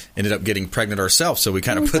then ended up getting pregnant ourselves. So we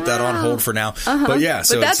kind of put that on hold for now. But yeah,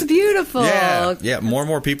 so that's beautiful. Yeah. More and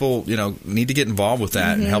more people, need to get involved with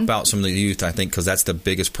that and help out some of the youth. I think because that's the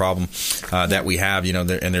biggest problem that we have.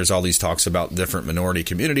 And there's all these talks about different minority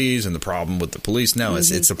communities and the problem with the police. No,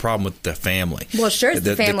 it's a problem with the family. Well, sure, it's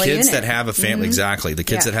the family kids unit. that have a family, exactly. The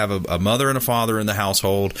kids that have a mother and a father in the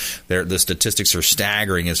household, the statistics are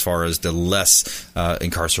staggering as far as the less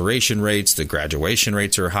incarceration rates, the graduation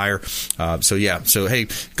rates are higher. So hey,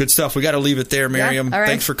 good stuff. We got to leave it there, Miriam. Yeah, all right.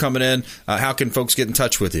 Thanks for coming in. How can folks get in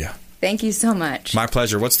touch with you? Thank you so much. My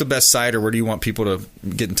pleasure. What's the best site, or where do you want people to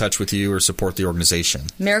get in touch with you or support the organization?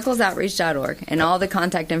 Miraclesoutreach.org, and all the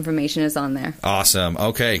contact information is on there. Awesome.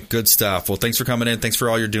 Okay, good stuff. Well, thanks for coming in. Thanks for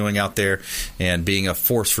all you're doing out there and being a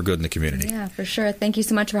force for good in the community. Yeah, for sure. Thank you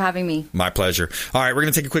so much for having me. My pleasure. All right, we're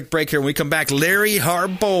going to take a quick break here. When we come back, Larry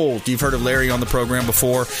Harbolt. You've heard of Larry on the program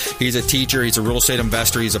before. He's a teacher. He's a real estate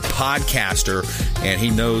investor. He's a podcaster, and he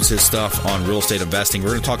knows his stuff on real estate investing. We're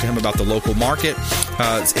going to talk to him about the local market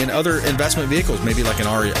and other investment vehicles, maybe like an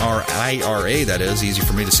IRA, that is easy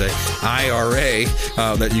for me to say, IRA,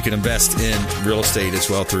 that you can invest in real estate as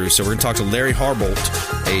well through. So we're going to talk to Larry Harbolt,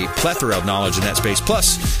 a plethora of knowledge in that space.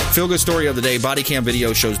 Plus, feel-good story of the day, body cam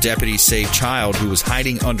video shows deputies save child who was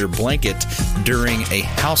hiding under blanket during a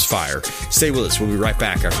house fire. Stay with us. We'll be right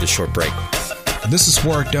back after this short break. This is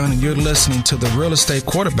Warwick Dunn, and you're listening to the Real Estate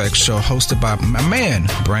Quarterback Show hosted by my man,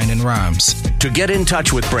 Brandon Rhymes. To get in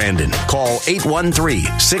touch with Brandon, call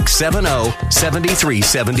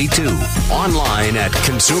 813-670-7372. Online at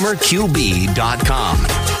ConsumerQB.com.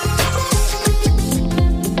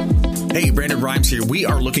 Hey, Brandon Rhymes here. We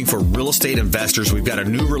are looking for real estate investors. We've got a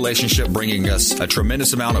new relationship bringing us a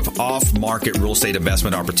tremendous amount of off-market real estate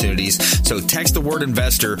investment opportunities. So text the word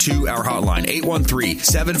investor to our hotline,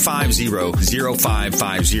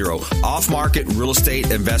 813-750-0550. Off-market real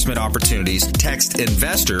estate investment opportunities. Text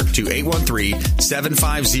investor to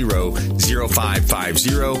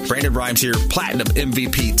 813-750-0550. Brandon Rhymes here, Platinum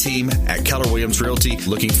MVP team at Keller Williams Realty,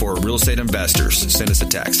 looking for real estate investors. Send us a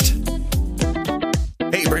text.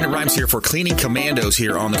 Hey, Brandon Rhymes here for Cleaning Commandos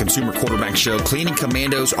here on the Consumer Quarterback Show. Cleaning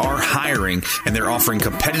Commandos are hiring, and they're offering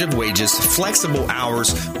competitive wages, flexible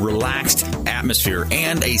hours, relaxed atmosphere,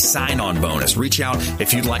 and a sign-on bonus. Reach out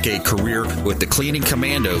if you'd like a career with the Cleaning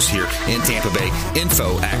Commandos here in Tampa Bay.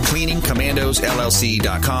 Info at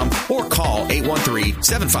cleaningcommandosllc.com or call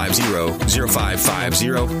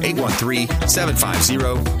 813-750-0550,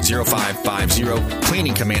 813-750-0550.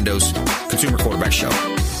 Cleaning Commandos, Consumer Quarterback Show.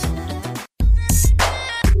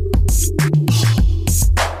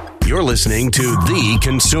 You're listening to the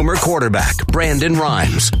Consumer Quarterback, Brandon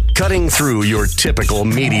Rhymes, cutting through your typical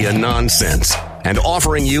media nonsense and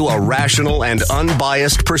offering you a rational and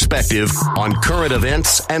unbiased perspective on current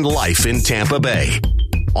events and life in Tampa Bay.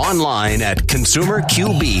 Online at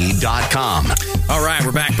ConsumerQB.com. All right,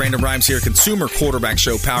 we're back. Brandon Rhymes here, Consumer Quarterback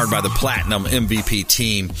Show, powered by the Platinum MVP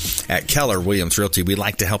team at Keller Williams Realty. We'd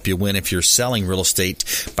like to help you win if you're selling real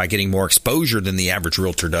estate by getting more exposure than the average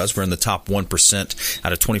realtor does. We're in the top 1%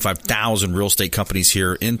 out of 25,000 real estate companies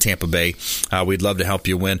here in Tampa Bay. We'd love to help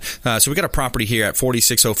you win. So we got a property here at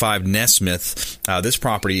 4605 Nesmith. This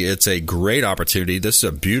property, it's a great opportunity. This is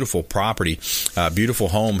a beautiful property, beautiful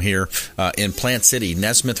home here in Plant City,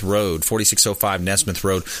 Nesmith Road, 4605 Nesmith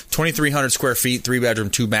Road, 2,300 square feet,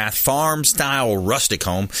 3-bedroom, 2-bath, farm-style rustic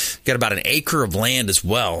home. Got about an acre of land as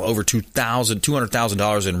well, over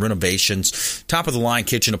 $200,000 in renovations, top-of-the-line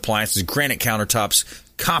kitchen appliances, granite countertops,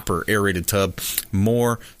 copper aerated tub,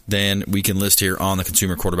 more than we can list here on the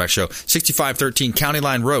Consumer Quarterback Show. 6513 County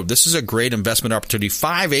Line Road. This is a great investment opportunity.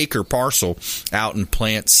 5-acre parcel out in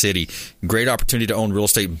Plant City. Great opportunity to own real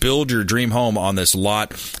estate. Build your dream home on this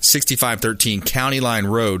lot. 6513 County Line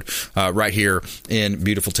Road, right here in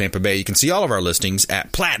beautiful Tampa Bay. You can see all of our listings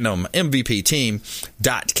at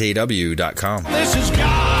platinummvpteam.kw.com. This is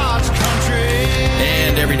God's country.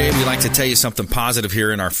 And every day we like to tell you something positive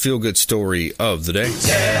here in our feel-good story of the day.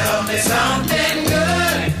 Tell me something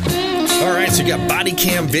good. All right, so you got body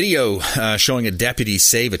cam video showing a deputy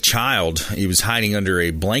save a child. He was hiding under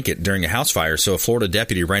a blanket during a house fire. So a Florida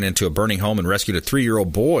deputy ran into a burning home and rescued a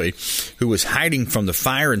 3-year-old boy who was hiding from the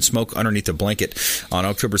fire and smoke underneath a blanket. On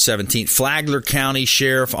October 17th, Flagler County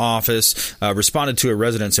Sheriff Office responded to a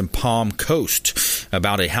residence in Palm Coast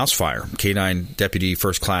about a house fire. K-9 Deputy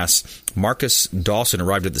First Class Marcus Dawson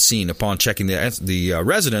arrived at the scene. Upon checking the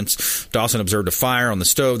residence, Dawson observed a fire on the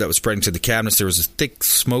stove that was spreading to the cabinets. There was a thick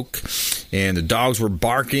smoke, and the dogs were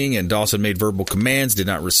barking, and Dawson made verbal commands, did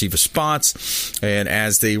not receive a response. And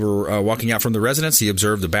as they were walking out from the residence, he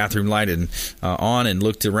observed the bathroom light on and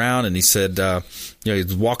looked around, and he said, he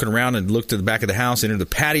was walking around and looked to the back of the house, entered the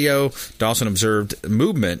patio. Dawson observed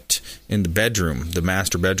movement in the bedroom, the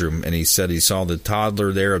master bedroom, and he said he saw the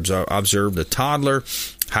toddler there, observed the toddler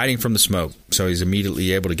hiding from the smoke. So he's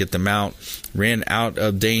immediately able to get them out, ran out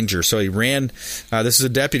of danger. So he ran. This is a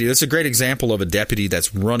deputy. This is a great example of a deputy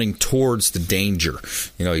that's running towards the danger.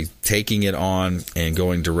 He's taking it on and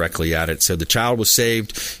going directly at it. So the child was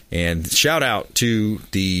saved. And shout out to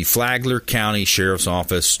the Flagler County Sheriff's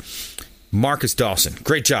Office, Marcus Dawson.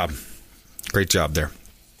 Great job. Great job there.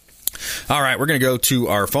 All right, we're going to go to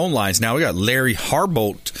our phone lines now. We got Larry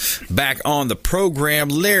Harbolt back on the program.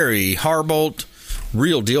 Larry Harbolt,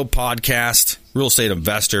 Real Deal Podcast, real estate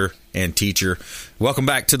investor and teacher. Welcome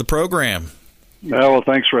back to the program. Well,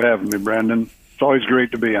 thanks for having me, Brandon. It's always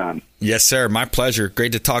great to be on. Yes, sir. My pleasure.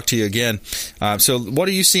 Great to talk to you again. So what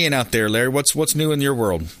are you seeing out there, Larry? What's new in your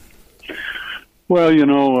world? Well,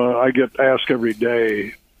 I get asked every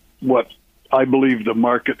day what I believe the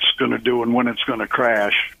market's going to do and when it's going to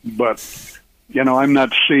crash. But, I'm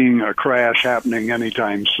not seeing a crash happening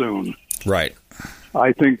anytime soon. Right.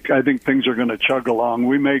 I think things are going to chug along.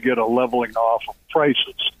 We may get a leveling off of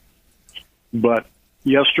prices. But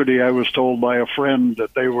yesterday I was told by a friend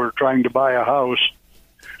that they were trying to buy a house,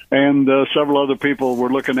 and several other people were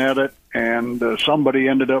looking at it, and somebody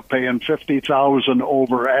ended up paying $50,000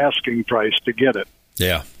 over asking price to get it.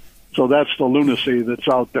 Yeah. So that's the lunacy that's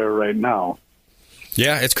out there right now.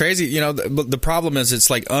 Yeah, it's crazy. The problem is it's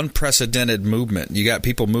like unprecedented movement. You got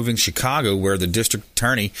people moving Chicago where the district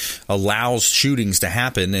attorney allows shootings to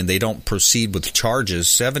happen and they don't proceed with charges.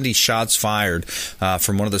 70 shots fired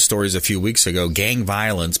from one of the stories a few weeks ago. Gang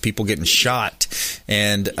violence, people getting shot,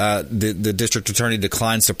 and the district attorney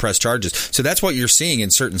declines to press charges. So that's what you're seeing in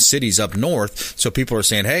certain cities up north. So people are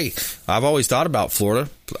saying, hey, I've always thought about Florida.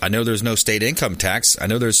 I know there's no state income tax. I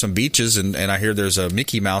know there's some beaches, and I hear there's a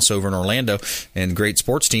Mickey Mouse over in Orlando and great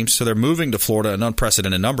sports teams. So they're moving to Florida in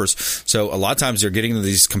unprecedented numbers. So a lot of times they're getting into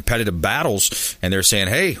these competitive battles, and they're saying,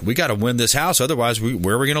 hey, we got to win this house. Otherwise,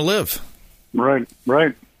 where are we going to live? Right.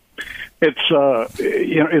 It's,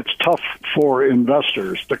 it's tough for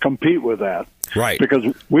investors to compete with that. Right. Because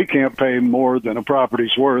we can't pay more than a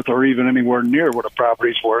property's worth or even anywhere near what a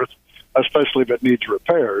property's worth, especially if it needs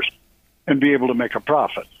repairs, and be able to make a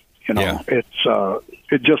profit. It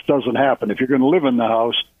just doesn't happen. If you're going to live in the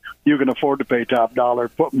house, you can afford to pay top dollar,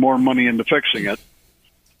 put more money into fixing it,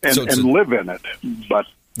 and live in it. But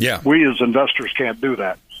we as investors can't do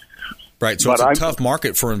that. Right. So it's a tough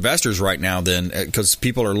market for investors right now then, because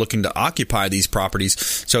people are looking to occupy these properties.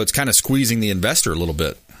 So it's kind of squeezing the investor a little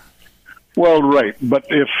bit. Well, right. But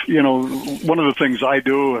if, one of the things I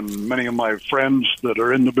do and many of my friends that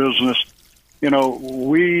are in the business,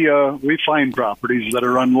 we find properties that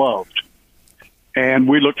are unloved, and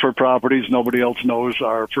we look for properties nobody else knows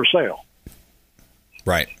are for sale.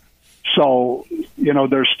 Right. So,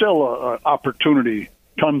 there's still an opportunity,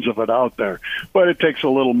 tons of it out there, but it takes a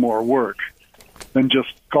little more work than just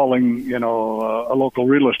calling, a local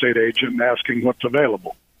real estate agent and asking what's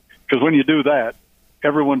available. Because when you do that,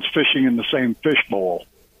 everyone's fishing in the same fishbowl.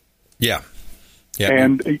 Yeah.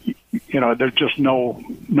 And, there's just no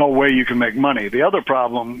way you can make money. The other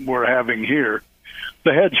problem we're having here,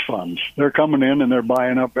 the hedge funds, they're coming in and they're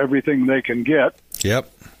buying up everything they can get.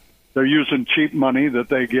 Yep. They're using cheap money that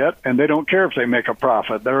they get, and they don't care if they make a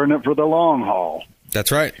profit. They're in it for the long haul.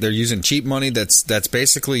 That's right. They're using cheap money that's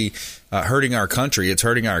basically hurting our country. It's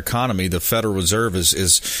hurting our economy. The Federal Reserve is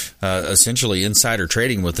essentially insider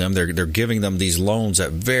trading with them. They're giving them these loans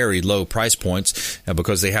at very low price points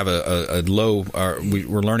because they have a low.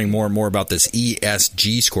 We're learning more and more about this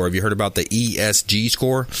ESG score. Have you heard about the ESG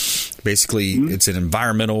score? Basically, it's an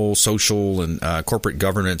environmental, social, and corporate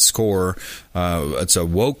governance score. It's a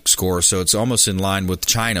woke score, so it's almost in line with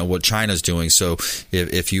China, what China's doing. So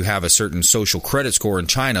if you have a certain social credit score in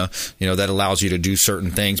China, that allows you to do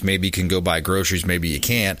certain things. Maybe you can go buy groceries, maybe you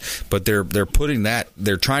can't. But they're putting that,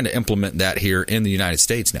 they're trying to implement that here in the United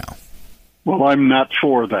States now. Well, I'm not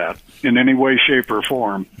for that in any way, shape, or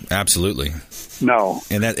form. Absolutely. No.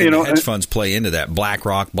 And hedge funds play into that.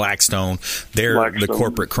 BlackRock, Blackstone, they're the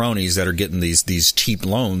corporate cronies that are getting these cheap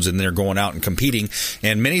loans, and they're going out and competing.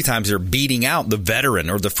 And many times they're beating out the veteran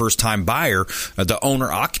or the first-time buyer, the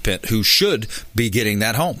owner-occupant who should be getting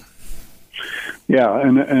that home. Yeah,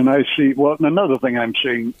 and I see, well, another thing I'm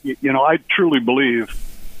seeing, I truly believe,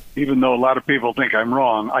 even though a lot of people think I'm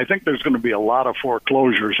wrong, I think there's going to be a lot of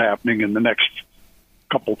foreclosures happening in the next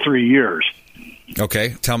 3 years.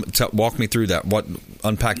 Okay, walk me through that.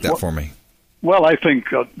 Unpack that for me. Well, I think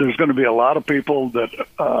there's going to be a lot of people that,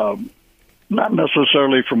 not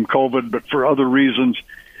necessarily from COVID, but for other reasons,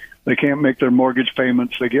 they can't make their mortgage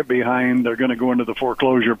payments. They get behind. They're going to go into the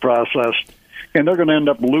foreclosure process, and they're going to end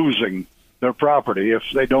up losing their property if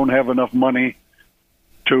they don't have enough money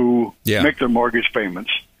to make their mortgage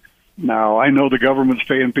payments. Now, I know the government's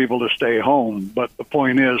paying people to stay home, but the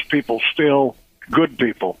point is good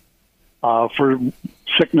people, for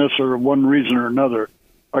sickness or one reason or another,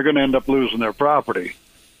 are going to end up losing their property.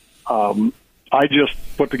 I just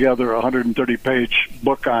put together a 130-page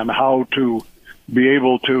book on how to be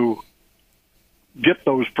able to get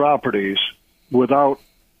those properties without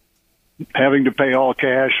having to pay all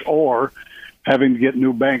cash or having to get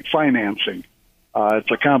new bank financing.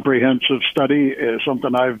 It's a comprehensive study. It's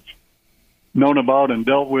something I've known about and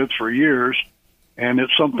dealt with for years, and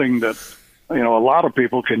it's something that a lot of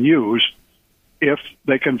people can use if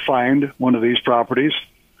they can find one of these properties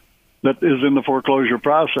that is in the foreclosure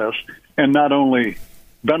process and not only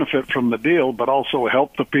benefit from the deal, but also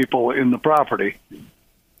help the people in the property.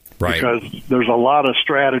 Right. Because there's a lot of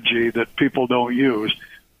strategy that people don't use.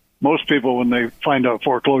 Most people, when they find a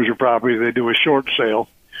foreclosure property, they do a short sale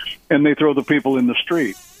and they throw the people in the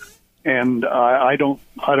street. And I don't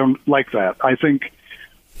like that. I think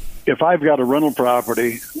if I've got a rental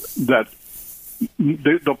property that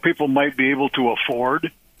the people might be able to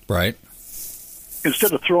afford, right,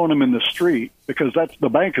 instead of throwing them in the street, because the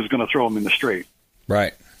bank is going to throw them in the street.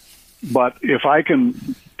 Right. But if I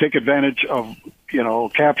can take advantage of,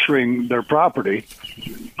 capturing their property,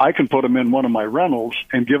 I can put them in one of my rentals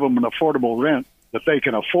and give them an affordable rent that they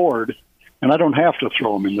can afford, and I don't have to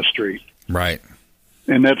throw them in the street. Right.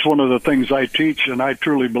 And that's one of the things I teach and I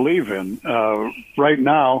truly believe in. Right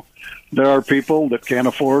now, there are people that can't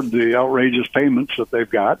afford the outrageous payments that they've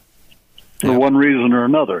got for one reason or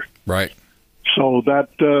another. Right. So that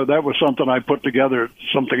was something I put together,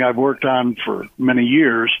 something I've worked on for many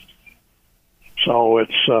years. So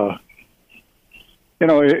it's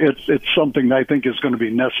it's something I think is going to be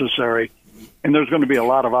necessary, and there's going to be a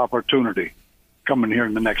lot of opportunity coming here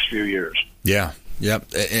in the next few years. Yeah. Yep,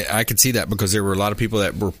 I could see that because there were a lot of people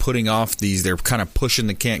that were putting off these. They're kind of kicking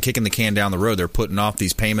the can down the road. They're putting off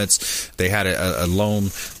these payments. They had a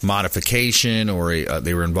loan modification, or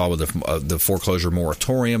they were involved with the foreclosure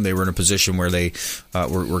moratorium. They were in a position where they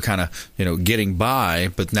were kind of getting by.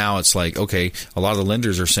 But now it's like, okay, a lot of the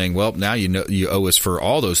lenders are saying, well, now you owe us for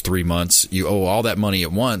all those 3 months. You owe all that money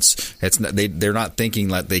at once. They're not thinking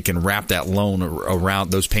that they can wrap that loan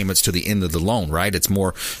around those payments to the end of the loan, right? It's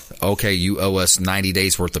more, okay, you owe us 90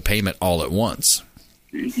 days worth of payment all at once.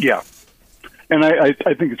 Yeah. And I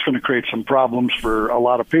think it's going to create some problems for a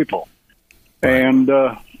lot of people. Right. And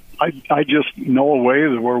I just know a way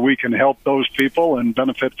where we can help those people and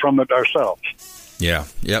benefit from it ourselves. Yeah.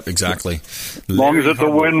 Yep, exactly. As long as it's a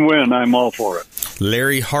win-win, I'm all for it.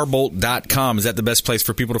 LarryHarbolt.com. Is that the best place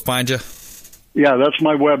for people to find you? Yeah, that's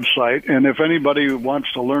my website. And if anybody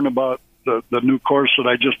wants to learn about the new course that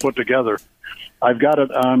I just put together, I've got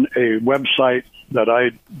it on a website that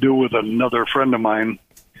I do with another friend of mine.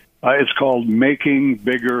 It's called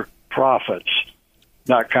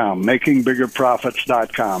MakingBiggerProfits.com.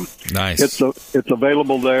 MakingBiggerProfits.com. Nice. It's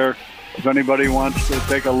available there if anybody wants to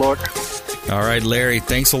take a look. All right, Larry,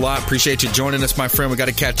 thanks a lot. Appreciate you joining us, my friend. We got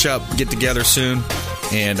to catch up, get together soon.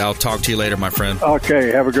 and I'll talk to you later, my friend.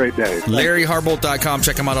 Okay, have a great day. LarryHarbolt.com.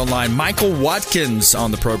 Check him out online. Michael Watkins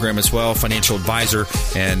on the program as well, financial advisor,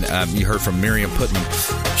 and you heard from Miriam Putten,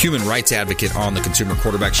 human rights advocate on the Consumer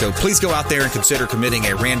Quarterback Show. Please go out there and consider committing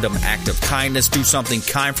a random act of kindness. Do something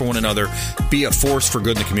kind for one another. Be a force for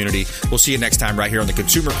good in the community. We'll see you next time right here on the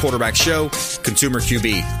Consumer Quarterback Show,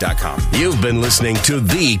 ConsumerQB.com. You've been listening to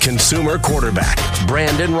the Consumer Quarterback,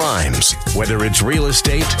 Brandon Rhymes. Whether it's real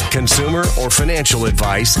estate, consumer, or financial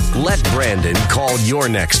advice, let Brandon call your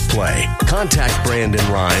next play. Contact Brandon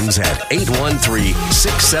Rhymes at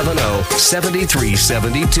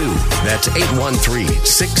 813-670-7372. That's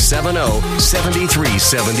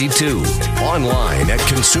 813-670-7372. Online at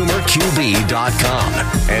ConsumerQB.com.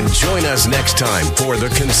 And join us next time for the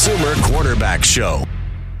Consumer Quarterback Show.